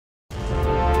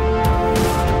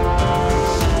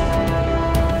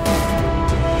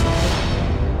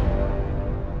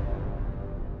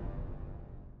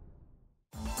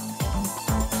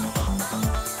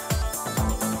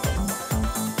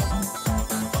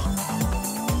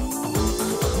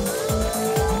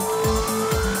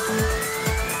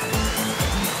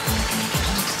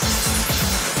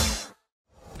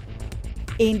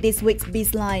In this week's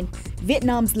Bizline,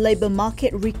 Vietnam's labor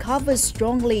market recovers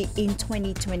strongly in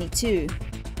 2022.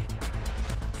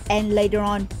 And later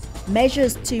on,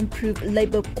 measures to improve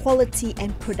labor quality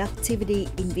and productivity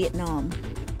in Vietnam.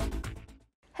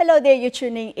 Hello there, you're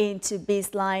tuning in to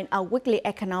Bizline, our weekly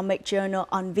economic journal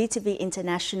on VTV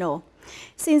International.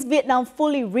 Since Vietnam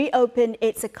fully reopened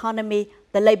its economy,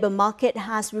 the labor market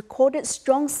has recorded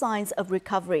strong signs of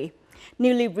recovery.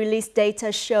 Newly released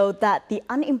data show that the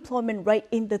unemployment rate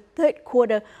in the third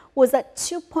quarter was at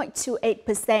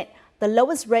 2.28%, the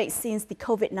lowest rate since the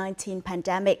COVID-19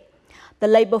 pandemic. The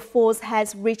labor force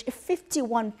has reached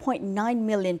 51.9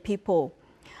 million people.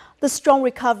 The strong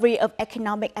recovery of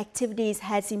economic activities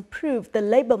has improved the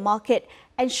labor market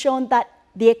and shown that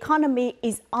the economy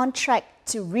is on track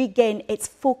to regain its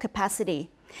full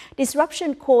capacity.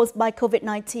 Disruption caused by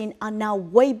COVID-19 are now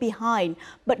way behind,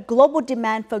 but global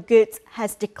demand for goods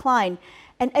has declined,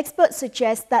 and experts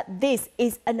suggest that this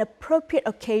is an appropriate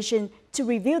occasion to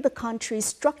review the country's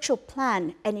structural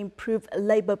plan and improve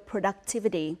labor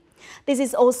productivity. This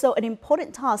is also an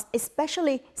important task,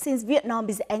 especially since Vietnam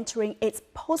is entering its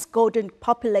post-golden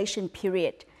population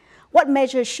period. What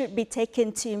measures should be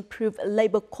taken to improve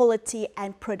labor quality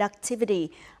and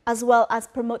productivity, as well as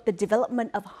promote the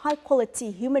development of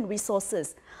high-quality human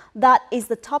resources? That is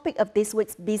the topic of this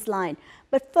week's Bizline.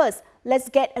 But first, let's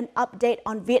get an update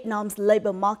on Vietnam's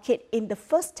labor market in the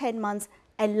first 10 months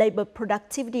and labor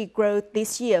productivity growth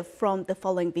this year from the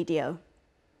following video.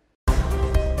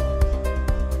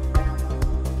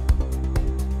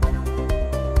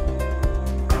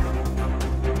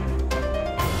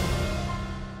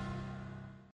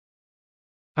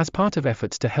 As part of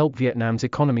efforts to help Vietnam's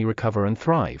economy recover and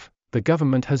thrive, the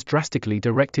government has drastically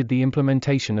directed the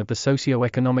implementation of the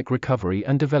Socio-Economic Recovery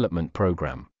and Development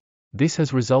Program. This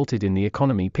has resulted in the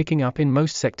economy picking up in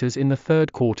most sectors in the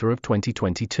third quarter of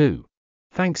 2022.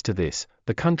 Thanks to this,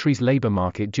 the country's labor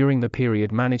market during the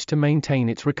period managed to maintain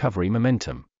its recovery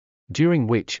momentum, during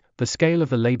which the scale of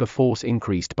the labor force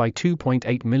increased by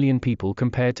 2.8 million people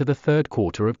compared to the third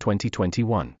quarter of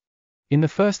 2021. In the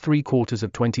first 3 quarters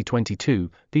of 2022,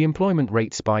 the employment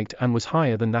rate spiked and was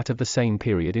higher than that of the same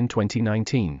period in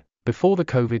 2019, before the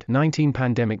COVID-19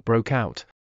 pandemic broke out.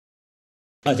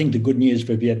 I think the good news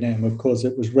for Vietnam, of course,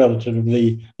 it was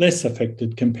relatively less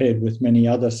affected compared with many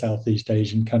other Southeast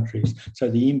Asian countries. So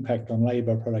the impact on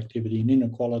labour productivity and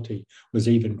inequality was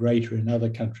even greater in other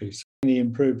countries. The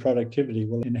improved productivity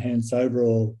will enhance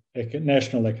overall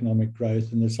national economic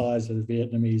growth and the size of the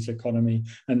Vietnamese economy,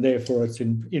 and therefore its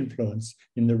influence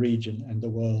in the region and the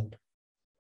world.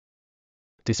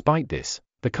 Despite this,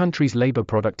 the country's labour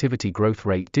productivity growth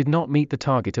rate did not meet the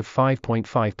target of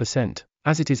 5.5%.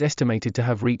 as it is estimated to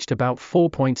have reached about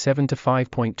 4.7 to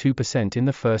 5.2% in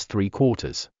the first 3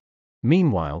 quarters.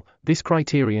 Meanwhile, this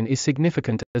criterion is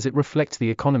significant as it reflects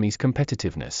the economy's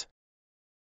competitiveness.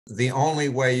 The only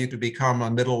way you could become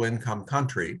a middle-income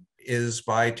country is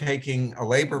by taking a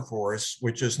labor force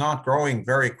which is not growing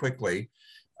very quickly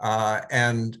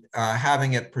and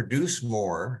having it produce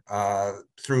more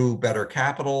through better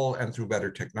capital and through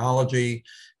better technology.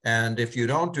 And if you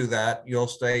don't do that, you'll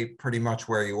stay pretty much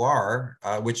where you are,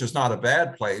 which is not a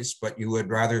bad place, but you would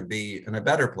rather be in a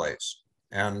better place.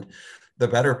 And the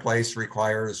better place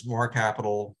requires more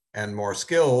capital and more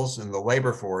skills in the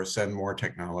labor force and more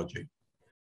technology.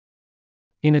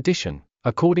 In addition,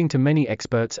 according to many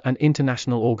experts and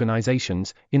international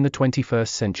organizations, in the 21st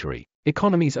century,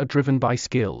 economies are driven by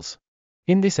skills.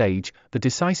 In this age, the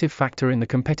decisive factor in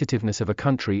the competitiveness of a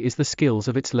country is the skills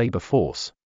of its labor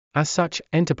force. As such,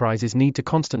 enterprises need to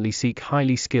constantly seek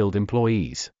highly skilled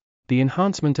employees. The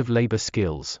enhancement of labor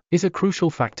skills is a crucial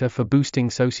factor for boosting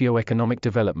socio-economic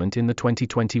development in the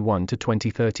 2021 to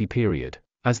 2030 period,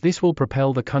 as this will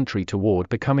propel the country toward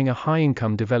becoming a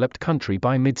high-income developed country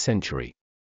by mid-century.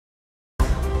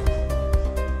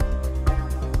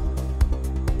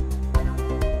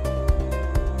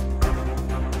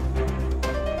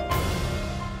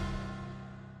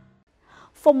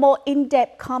 For more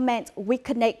in-depth comments, we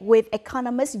connect with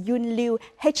economist L撂ng LAO,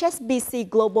 HSBC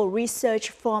Global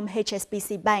Research from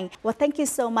HSBC Bank. Well, thank you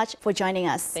so much for joining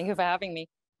us. Thank you for having me.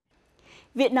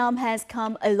 Vietnam has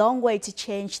come a long way to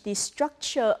change the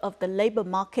structure of the labor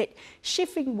market,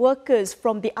 shifting workers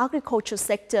from the agricultural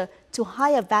sector to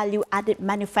higher value-added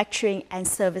manufacturing and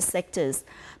service sectors.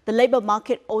 The labor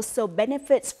market also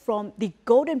benefits from the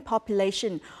golden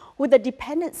population, with the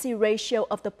dependency ratio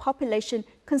of the population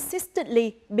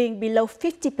consistently being below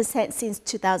 50% since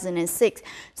 2006.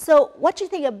 So what do you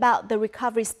think about the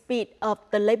recovery speed of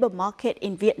the labor market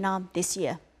in Vietnam this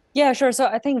year? Yeah, sure. So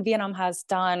I think Vietnam has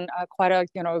done quite a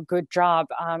good job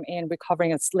in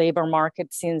recovering its labor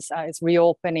market since its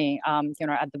reopening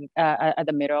at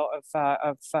the middle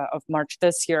of March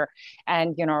this year.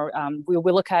 And we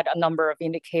look at a number of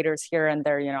indicators here and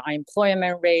there.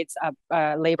 Unemployment rates,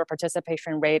 labor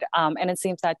participation rate, and it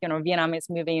seems that Vietnam is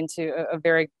moving into a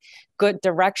very good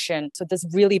direction. So this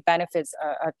really benefits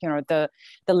the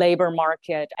labor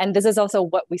market, and this is also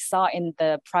what we saw in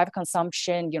the private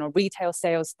consumption, retail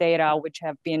sales data, which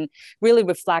have been really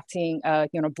reflecting,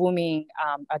 booming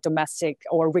domestic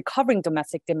or recovering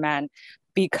domestic demand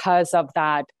because of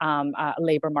that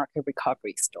labor market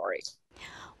recovery story.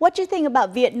 What do you think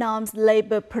about Vietnam's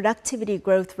labor productivity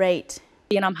growth rate?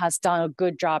 Vietnam has done a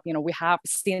good job. We have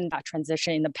seen that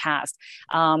transition in the past.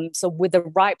 So with the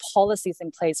right policies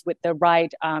in place, with the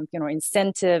right,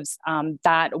 incentives,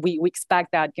 that we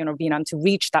expect that, Vietnam to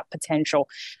reach that potential.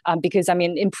 Because,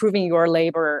 improving your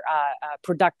labor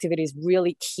productivity is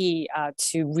really key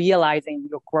to realizing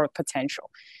your growth potential.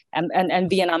 And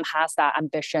Vietnam has that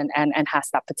ambition and has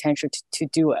that potential to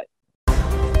do it.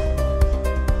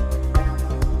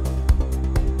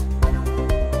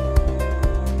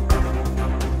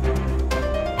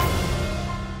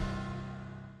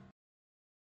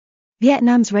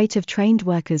 Vietnam's rate of trained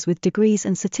workers with degrees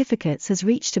and certificates has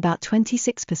reached about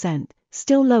 26%,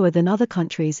 still lower than other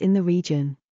countries in the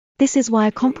region. This is why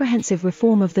a comprehensive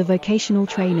reform of the vocational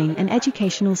training and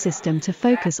educational system to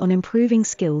focus on improving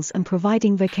skills and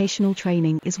providing vocational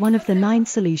training is one of the 9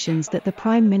 solutions that the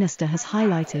Prime Minister has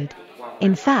highlighted.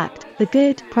 In fact, the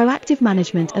good, proactive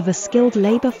management of a skilled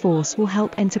labor force will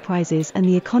help enterprises and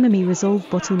the economy resolve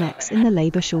bottlenecks in the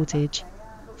labor shortage.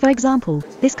 For example,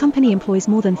 this company employs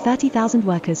more than 30,000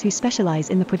 workers who specialize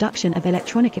in the production of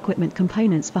electronic equipment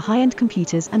components for high-end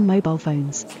computers and mobile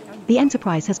phones. The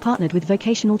enterprise has partnered with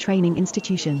vocational training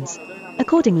institutions.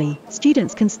 Accordingly,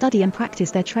 students can study and practice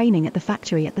their training at the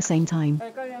factory at the same time.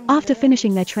 After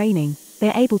finishing their training, they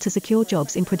are able to secure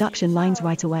jobs in production lines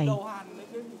right away.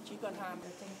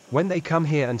 When they come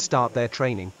here and start their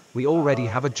training, we already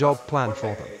have a job plan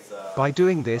for them. By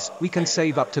doing this, we can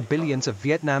save up to billions of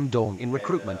Vietnam dong in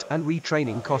recruitment and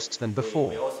retraining costs than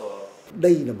before.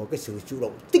 Đây là một cái sự chủ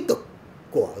động tích cực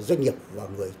của doanh nghiệp và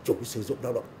người chủ sử dụng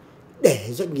lao động để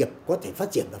doanh nghiệp có thể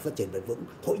phát triển và phát triển bền vững,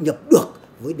 hội nhập được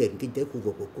với nền kinh tế khu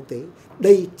vực và quốc tế.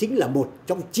 Đây chính là một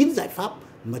trong 9 giải pháp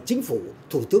mà chính phủ,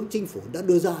 Thủ tướng Chính phủ đã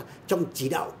đưa ra trong chỉ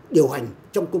đạo điều hành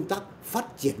trong công tác phát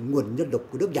triển nguồn nhân lực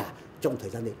của nước nhà trong thời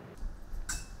gian đến.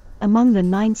 Among the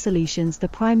 9 solutions the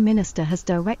Prime Minister has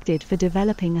directed for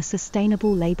developing a sustainable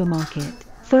labour market,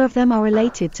 4 of them are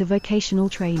related to vocational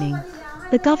training.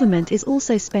 The government is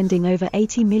also spending over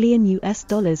 $80 million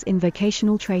in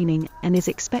vocational training and is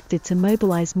expected to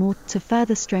mobilize more to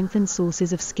further strengthen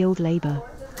sources of skilled labour.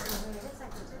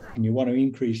 And you want to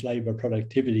increase labour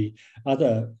productivity.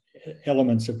 Other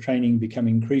elements of training become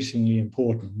increasingly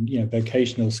important.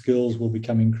 Vocational skills will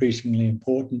become increasingly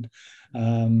important.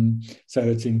 So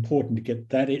it's important to get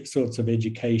that sorts of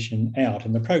education out,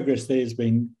 and the progress there has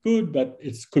been good, but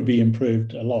it could be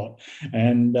improved a lot.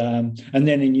 And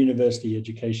then in university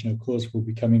education, of course, will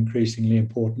become increasingly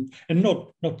important, and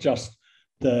not just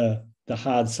the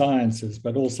hard sciences,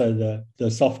 but also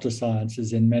the softer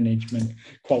sciences in management,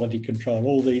 quality control.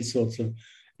 All these sorts of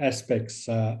aspects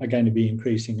are going to be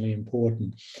increasingly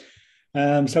important.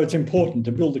 So it's important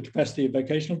to build the capacity of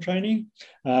vocational training,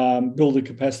 build the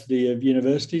capacity of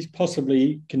universities,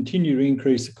 possibly continue to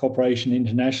increase the cooperation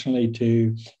internationally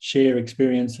to share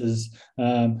experiences,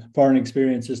 foreign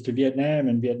experiences to Vietnam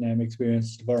and Vietnam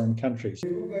experiences to foreign countries.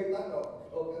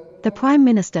 The Prime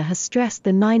Minister has stressed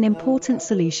the 9 important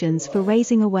solutions for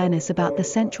raising awareness about the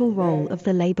central role of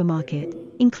the labour market,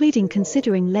 including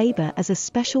considering labour as a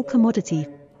special commodity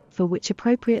for which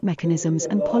appropriate mechanisms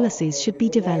and policies should be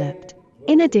developed.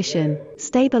 In addition,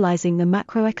 stabilizing the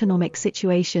macroeconomic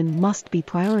situation must be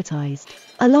prioritized,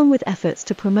 along with efforts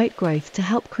to promote growth to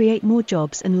help create more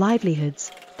jobs and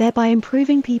livelihoods, thereby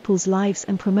improving people's lives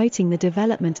and promoting the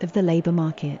development of the labor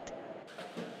market.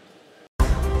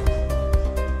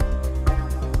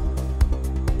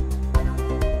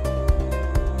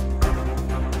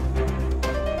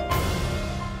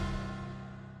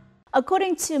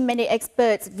 According to many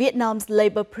experts, Vietnam's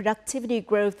labor productivity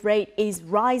growth rate is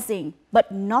rising,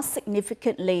 but not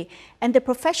significantly, and the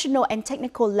professional and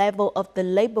technical level of the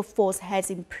labor force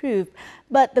has improved,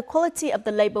 but the quality of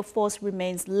the labor force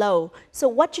remains low. So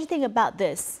what do you think about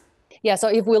this? Yeah, so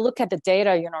if we look at the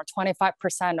data,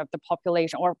 25% of the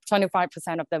population or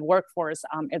 25% of the workforce,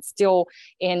 it's still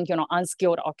in,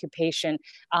 unskilled occupation.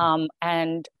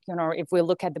 And, if we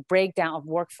look at the breakdown of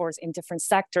workforce in different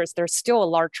sectors, there's still a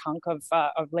large chunk of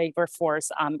labor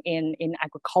force in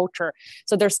agriculture.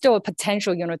 So there's still a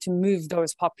potential, to move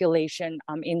those population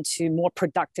into more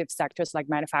productive sectors like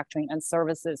manufacturing and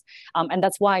services. And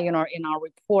that's why, in our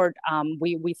report,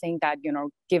 we think that,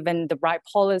 given the right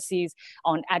policies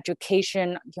on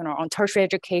education, on tertiary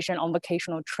education, on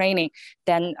vocational training,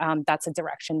 then that's a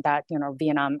direction that,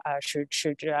 Vietnam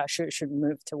should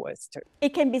move towards too.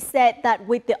 It can be said that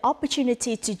with the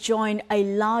opportunity to join a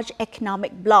large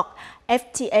economic bloc,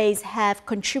 FTAs have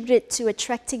contributed to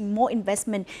attracting more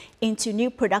investment into new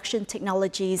production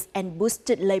technologies and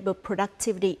boosted labor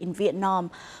productivity in Vietnam.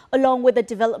 Along with the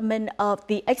development of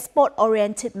the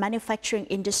export-oriented manufacturing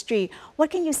industry,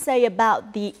 what can you say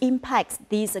about the impacts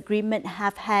these agreements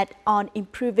have had on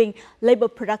improving labor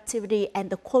productivity and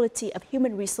the quality of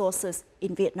human resources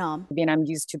in Vietnam? Vietnam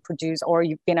used to produce, or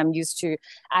Vietnam used to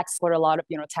export a lot of,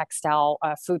 textile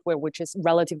footwear, which is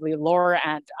relatively lower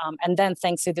end. And then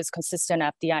thanks to this consistent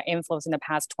FDI inflows in the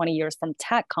past 20 years from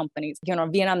tech companies,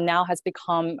 Vietnam now has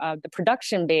become the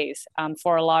production base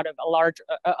for a lot of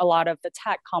the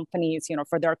tech companies,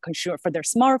 for their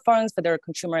smartphones, for their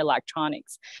consumer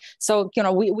electronics. So,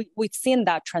 we've seen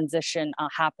that transition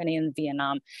happening in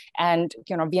Vietnam, and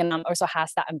Vietnam also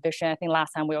has that ambition. I think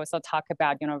last time we also talked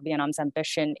about Vietnam's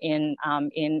ambition in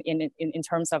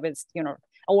terms of its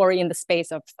or in the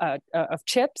space of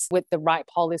chips with the right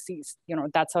policies.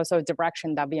 That's also a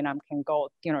direction that Vietnam can go.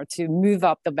 To move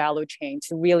up the value chain,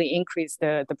 to really increase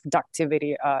the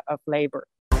productivity of labor.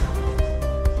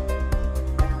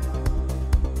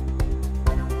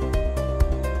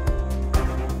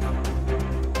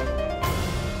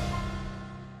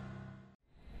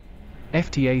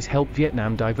 FTAs help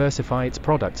Vietnam diversify its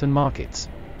products and markets.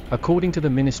 According to the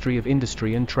Ministry of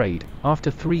Industry and Trade, after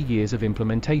 3 years of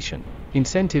implementation,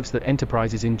 incentives that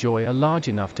enterprises enjoy are large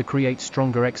enough to create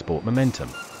stronger export momentum.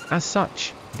 As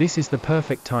such, this is the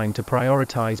perfect time to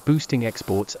prioritize boosting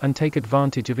exports and take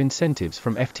advantage of incentives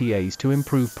from FTAs to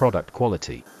improve product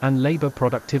quality and labor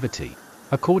productivity.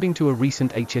 According to a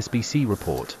recent HSBC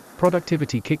report,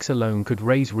 productivity kicks alone could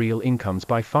raise real incomes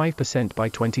by 5% by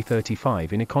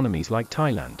 2035 in economies like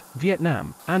Thailand,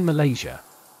 Vietnam, and Malaysia.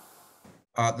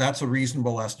 That's a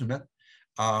reasonable estimate.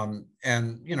 And,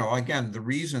 again, the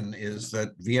reason is that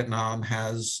Vietnam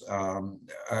has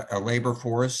a labor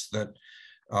force that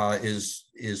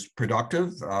is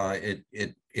productive.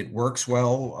 It works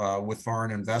well with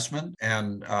foreign investment.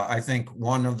 And I think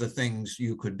one of the things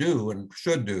you could do and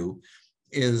should do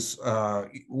is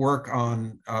work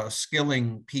on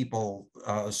skilling people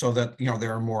so that,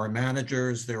 there are more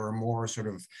managers, there are more sort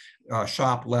of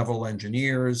shop level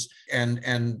engineers.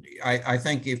 And I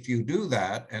think if you do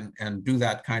that and do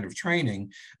that kind of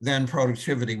training, then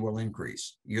productivity will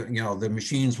increase. The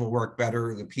machines will work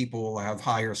better, the people will have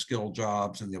higher skilled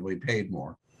jobs, and they'll be paid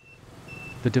more.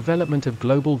 The development of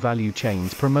global value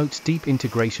chains promotes deep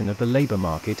integration of the labor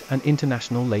market and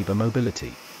international labor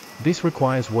mobility. This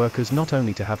requires workers not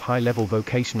only to have high-level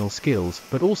vocational skills,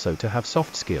 but also to have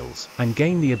soft skills and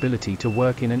gain the ability to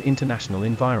work in an international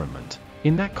environment.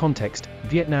 In that context,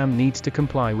 Vietnam needs to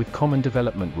comply with common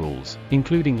development rules,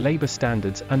 including labor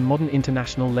standards and modern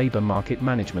international labor market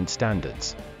management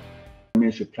standards. The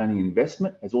Ministry of Planning and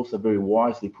Investment has also very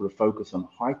wisely put a focus on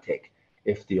high-tech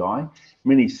FDI.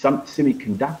 Many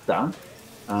semiconductor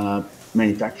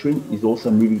manufacturing is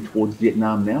also moving towards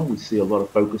Vietnam now. We see a lot of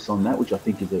focus on that, which I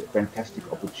think is a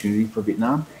fantastic opportunity for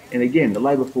Vietnam. And again, the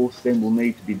labour force then will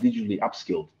need to be digitally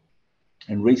upskilled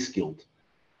and reskilled.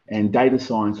 And data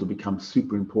science will become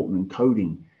super important in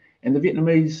coding. And the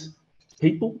Vietnamese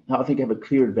people, I think, have a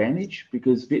clear advantage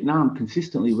because Vietnam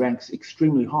consistently ranks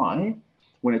extremely high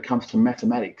when it comes to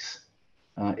mathematics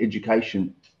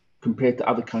education compared to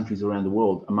other countries around the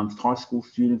world amongst high school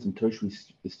students and tertiary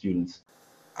students.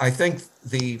 I think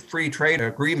the free trade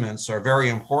agreements are very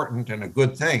important and a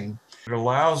good thing. It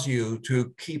allows you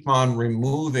to keep on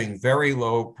removing very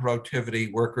low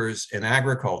productivity workers in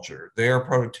agriculture. Their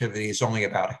productivity is only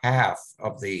about half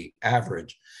of the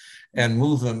average, and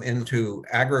move them into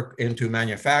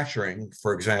manufacturing,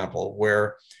 for example,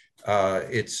 where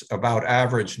it's about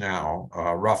average now,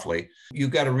 roughly. You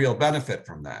get a real benefit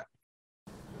from that.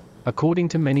 According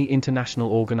to many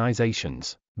international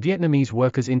organizations, Vietnamese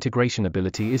workers' integration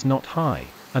ability is not high,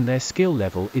 and their skill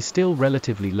level is still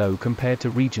relatively low compared to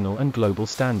regional and global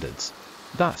standards.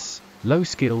 Thus, low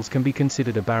skills can be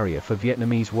considered a barrier for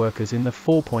Vietnamese workers in the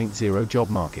 4.0 job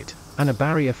market, and a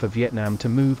barrier for Vietnam to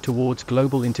move towards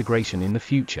global integration in the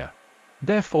future.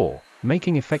 Therefore,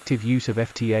 making effective use of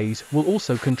FTAs will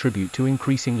also contribute to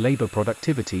increasing labor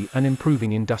productivity and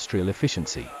improving industrial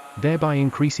efficiency, thereby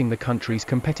increasing the country's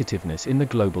competitiveness in the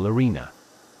global arena.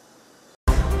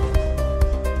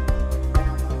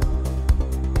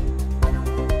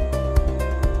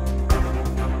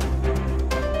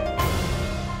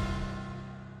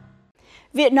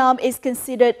 Vietnam is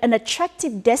considered an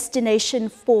attractive destination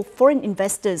for foreign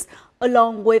investors.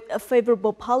 Along with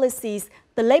favorable policies,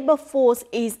 the labor force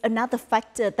is another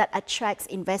factor that attracts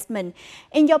investment.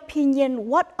 In your opinion,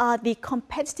 what are the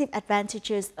competitive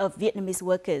advantages of Vietnamese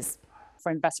workers?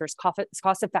 For investors,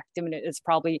 cost effectiveness is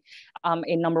probably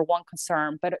a number one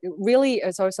concern, but it really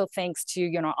is also thanks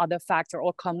to other factors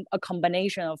or a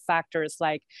combination of factors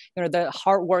like the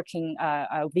hardworking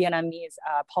Vietnamese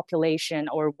population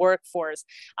or workforce,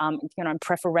 and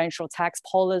preferential tax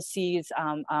policies,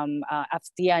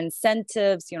 FDI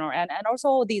incentives, and also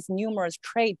all these numerous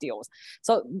trade deals.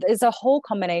 So it's a whole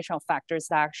combination of factors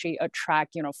that actually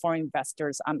attract foreign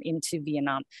investors into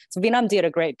Vietnam. So Vietnam did a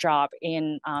great job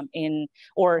in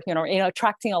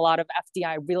attracting a lot of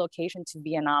FDI relocation to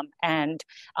Vietnam, and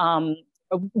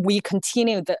we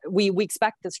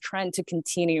expect this trend to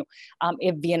continue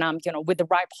in Vietnam, with the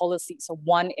right policy. So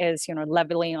one is,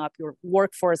 leveling up your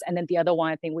workforce, and then the other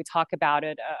one, I think we talked about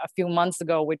it a few months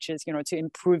ago, which is, to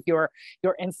improve your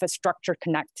infrastructure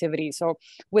connectivity. So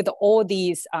with all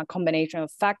these combination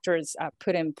of factors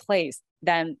put in place,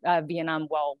 then Vietnam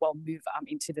will move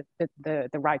into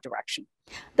the right direction.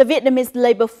 The Vietnamese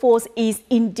labor force is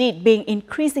indeed being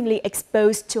increasingly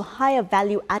exposed to higher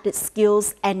value-added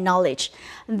skills and knowledge.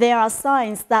 There are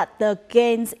signs that the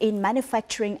gains in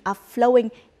manufacturing are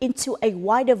flowing into a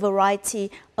wider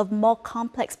variety of more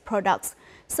complex products.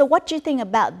 So what do you think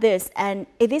about this? And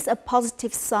it is a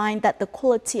positive sign that the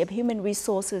quality of human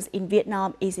resources in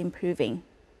Vietnam is improving.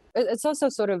 It's also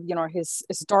sort of, his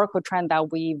historical trend that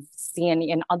we've seen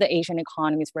in other Asian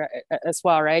economies as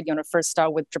well, right? First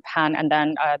start with Japan, and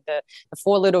then the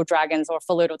four little dragons or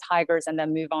four little tigers, and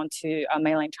then move on to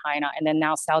mainland China, and then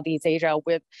now Southeast Asia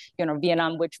with,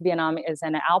 Vietnam, which Vietnam is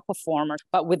an outperformer,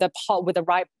 but with the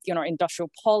right, industrial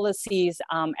policies,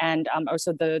 and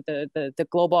also the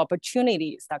global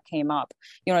opportunities that came up,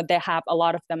 a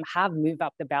lot of them have moved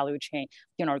up the value chain.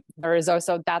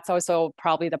 That's also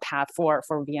probably the path for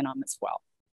Vietnam as well.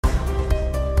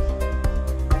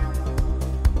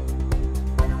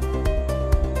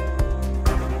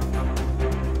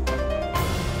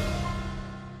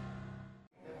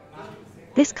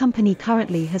 This company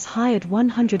currently has hired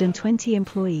 120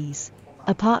 employees.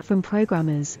 Apart from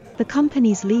programmers, the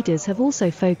company's leaders have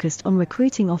also focused on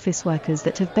recruiting office workers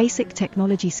that have basic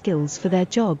technology skills for their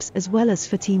jobs as well as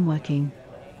for team working.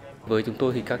 Với chúng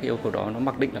tôi thì các yêu cầu đó nó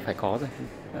mặc định là phải có rồi.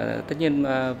 Tất nhiên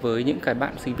với những cái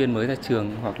bạn sinh viên mới ra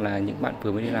trường hoặc là những bạn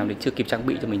vừa mới đi làm thì chưa kịp trang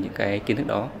bị cho mình những cái kiến thức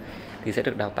đó thì sẽ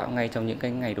được đào tạo ngay trong những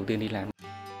cái ngày đầu tiên đi làm.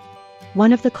 One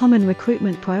of the common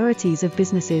recruitment priorities of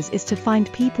businesses is to find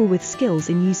people with skills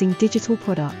in using digital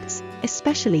products,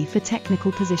 especially for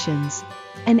technical positions.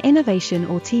 An innovation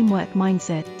or teamwork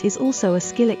mindset is also a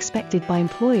skill expected by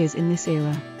employers in this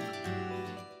era.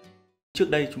 Trước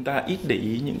đây chúng ta ít để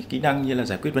ý những kỹ năng như là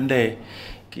giải quyết vấn đề,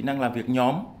 kỹ năng làm việc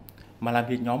nhóm, mà làm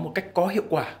việc nhóm một cách có hiệu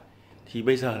quả. Thì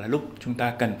bây giờ là lúc chúng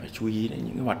ta cần phải chú ý đến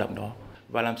những cái hoạt động đó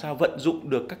và làm sao vận dụng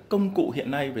được các công cụ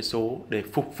hiện nay về số để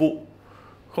phục vụ.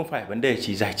 Không phải vấn đề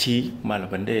chỉ giải trí mà là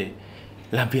vấn đề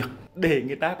làm việc. Để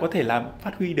người ta có thể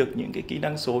phát huy được những cái kỹ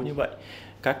năng số như vậy,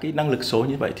 các cái năng lực số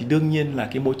như vậy thì đương nhiên là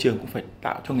cái môi trường cũng phải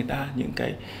tạo cho người ta những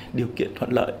cái điều kiện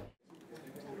thuận lợi.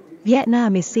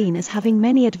 Vietnam is seen as having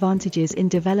many advantages in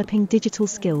developing digital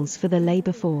skills for the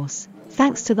labor force,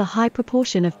 thanks to the high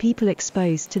proportion of people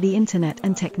exposed to the internet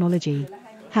and technology.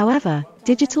 However,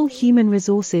 digital human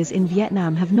resources in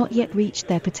Vietnam have not yet reached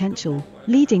their potential,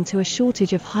 leading to a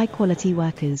shortage of high-quality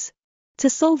workers. To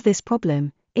solve this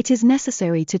problem, it is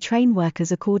necessary to train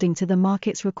workers according to the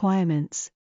market's requirements.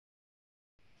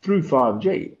 Through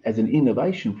 5G, as an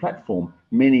innovation platform,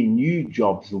 many new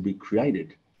jobs will be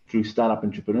created through startup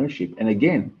entrepreneurship. And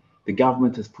again, the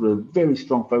government has put a very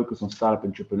strong focus on startup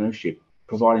entrepreneurship,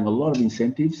 providing a lot of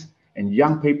incentives, and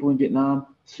young people in Vietnam,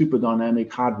 super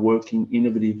dynamic, hardworking,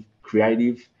 innovative,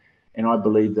 creative. And I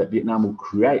believe that Vietnam will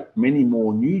create many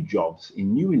more new jobs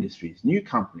in new industries, new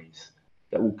companies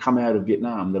that will come out of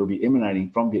Vietnam, that will be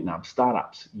emanating from Vietnam,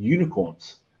 startups,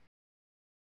 unicorns.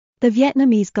 The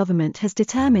Vietnamese government has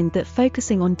determined that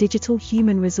focusing on digital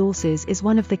human resources is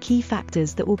one of the key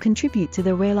factors that will contribute to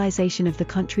the realization of the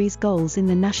country's goals in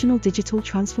the National Digital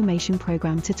Transformation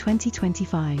Program to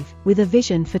 2025, with a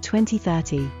vision for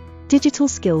 2030. Digital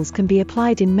skills can be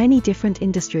applied in many different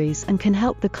industries and can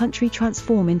help the country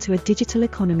transform into a digital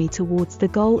economy towards the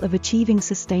goal of achieving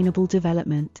sustainable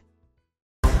development.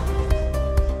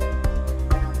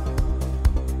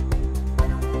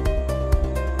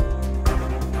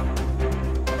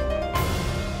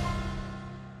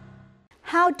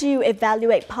 How do you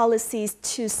evaluate policies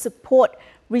to support,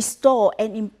 restore,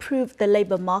 and improve the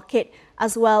labor market,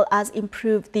 as well as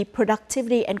improve the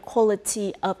productivity and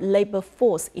quality of labor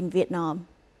force in Vietnam?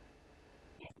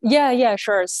 Yeah,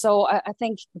 sure. So I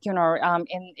think,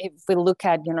 if we look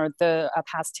at, the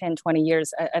past 10, 20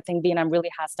 years, I think Vietnam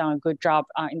really has done a good job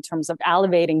in terms of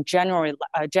elevating general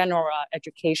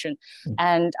education.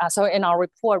 And so in our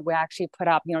report, we actually put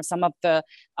up, some of the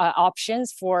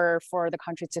options for the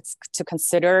country to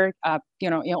consider,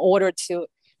 in order to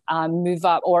move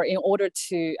up, or in order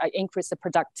to increase the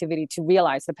productivity to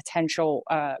realize the potential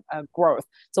growth.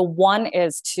 So one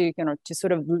is to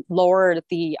sort of lower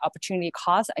the opportunity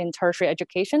cost in tertiary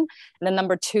education, and then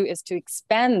number two is to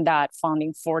expand that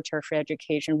funding for tertiary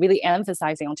education, really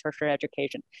emphasizing on tertiary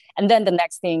education. And then the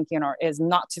next thing is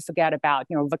not to forget about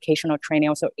vocational training,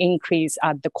 also increase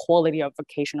the quality of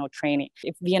vocational training.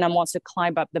 If Vietnam wants to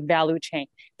climb up the value chain,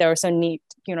 there also need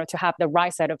to have the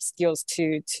right set of skills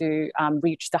to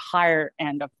reach the higher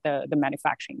end of the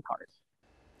manufacturing part.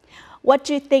 What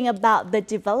do you think about the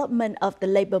development of the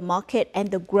labor market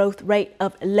and the growth rate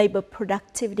of labor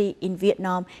productivity in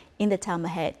Vietnam in the time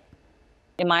ahead?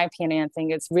 In my opinion, I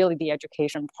think it's really the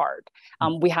education part.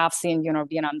 We have seen,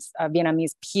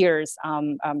 Vietnamese peers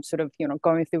sort of,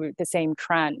 going through the same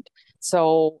trend.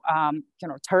 So,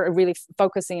 really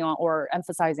focusing on or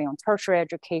emphasizing on tertiary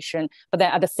education, but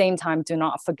then at the same time, do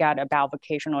not forget about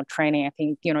vocational training. I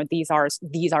think, these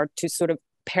are two sort of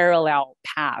parallel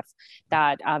paths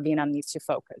that Vietnam needs to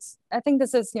focus. I think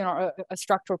this is, a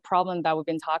structural problem that we've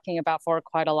been talking about for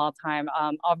quite a long time.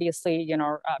 Obviously,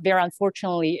 very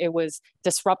unfortunately, it was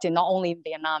disrupted not only in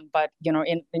Vietnam, but,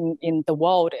 in the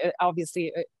world.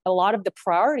 Obviously, a lot of the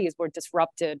priorities were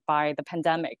disrupted by the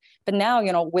pandemic. But now,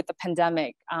 with the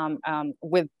pandemic,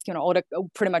 with,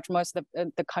 pretty much most of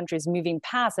the countries moving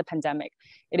past the pandemic,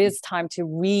 it is time to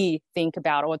rethink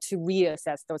about or to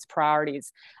reassess those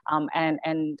priorities.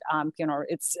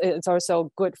 It's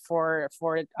also good for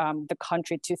the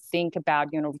country to think about,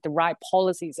 the right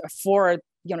policies for,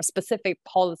 specific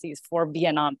policies for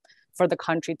Vietnam, for the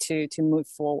country to move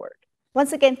forward.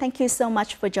 Once again, thank you so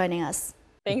much for joining us.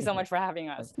 Thanks so much for having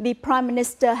us. The Prime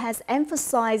Minister has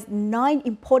emphasized 9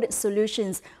 important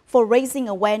solutions for raising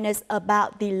awareness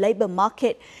about the labor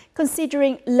market,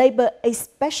 considering labor a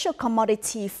special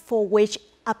commodity for which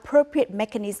appropriate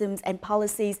mechanisms and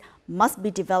policies must be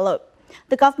developed.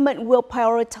 The government will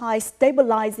prioritize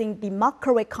stabilizing the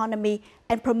macroeconomy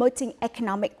and promoting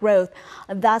economic growth,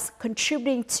 thus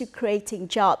contributing to creating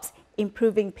jobs,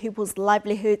 improving people's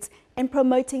livelihoods, and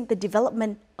promoting the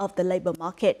development of the labor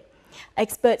market.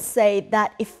 Experts say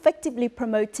that effectively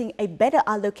promoting a better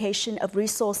allocation of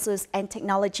resources and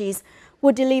technologies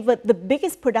will deliver the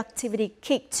biggest productivity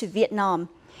kick to Vietnam.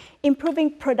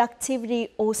 Improving productivity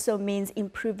also means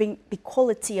improving the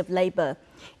quality of labor.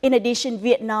 In addition,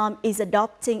 Vietnam is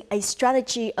adopting a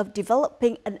strategy of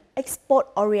developing an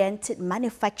export-oriented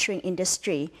manufacturing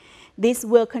industry. This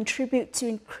will contribute to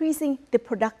increasing the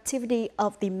productivity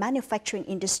of the manufacturing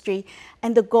industry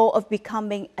and the goal of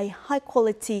becoming a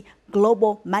high-quality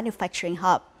global manufacturing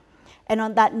hub. And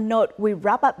on that note, we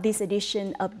wrap up this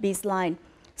edition of Bizline.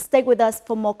 Stay with us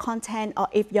for more content, or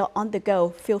if you're on the go,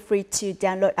 feel free to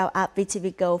download our app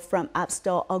VTV Go from App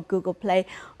Store or Google Play,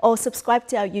 or subscribe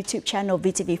to our YouTube channel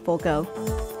VTV4 Go.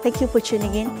 Thank you for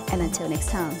tuning in, and until next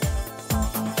time.